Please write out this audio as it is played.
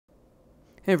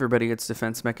Hey everybody, it's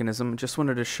Defense Mechanism. Just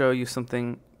wanted to show you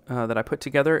something that I put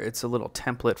together. It's a little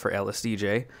template for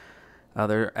LSDj.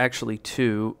 There are actually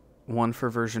two, one for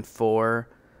version 4,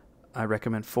 I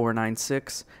recommend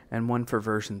 496, and one for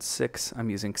version 6.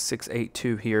 I'm using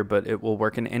 682 here, but it will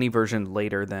work in any version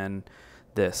later than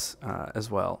this as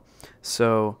well.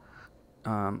 So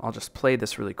I'll just play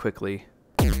this really quickly.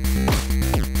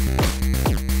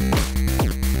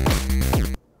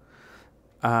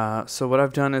 So what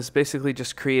I've done is basically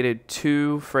just created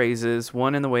two phrases,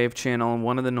 one in the wave channel and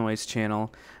one in the noise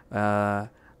channel.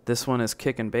 This one is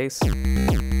kick and bass,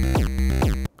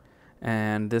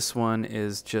 and this one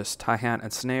is just hi-hat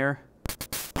and snare.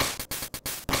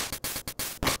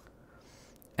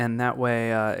 And that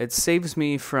way it saves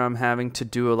me from having to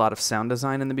do a lot of sound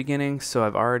design in the beginning, so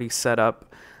I've already set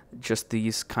up just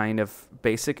these kind of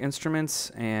basic instruments,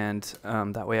 and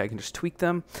that way I can just tweak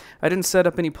them. I didn't set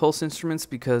up any pulse instruments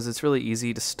because it's really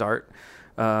easy to start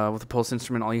with a pulse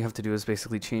instrument. All you have to do is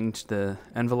basically change the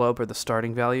envelope or the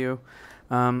starting value.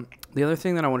 The other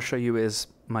thing that I want to show you is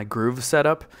my groove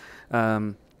setup.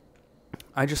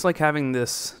 I just like having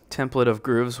this template of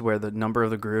grooves where the number of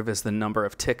the groove is the number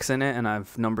of ticks in it, and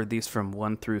I've numbered these from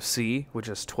 1 through C, which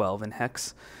is 12 in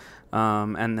hex.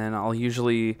 And then I'll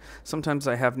usually, sometimes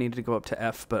I have needed to go up to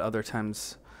F, but other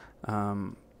times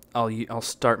I'll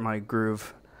start my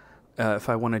groove. If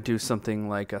I want to do something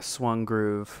like a swung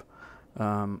groove,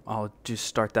 I'll just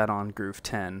start that on groove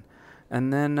 10.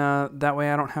 And then that way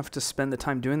I don't have to spend the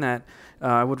time doing that.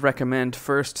 I would recommend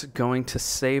first going to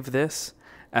save this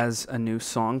as a new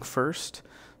song first,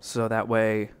 so that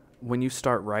way when you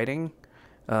start writing,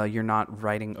 you're not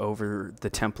writing over the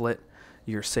template.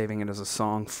 You're saving it as a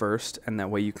song first, and that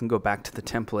way you can go back to the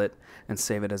template and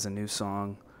save it as a new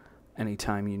song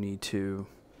anytime you need to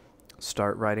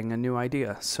start writing a new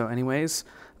idea. So anyways,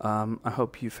 I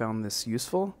hope you found this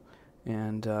useful,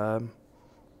 and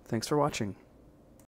thanks for watching.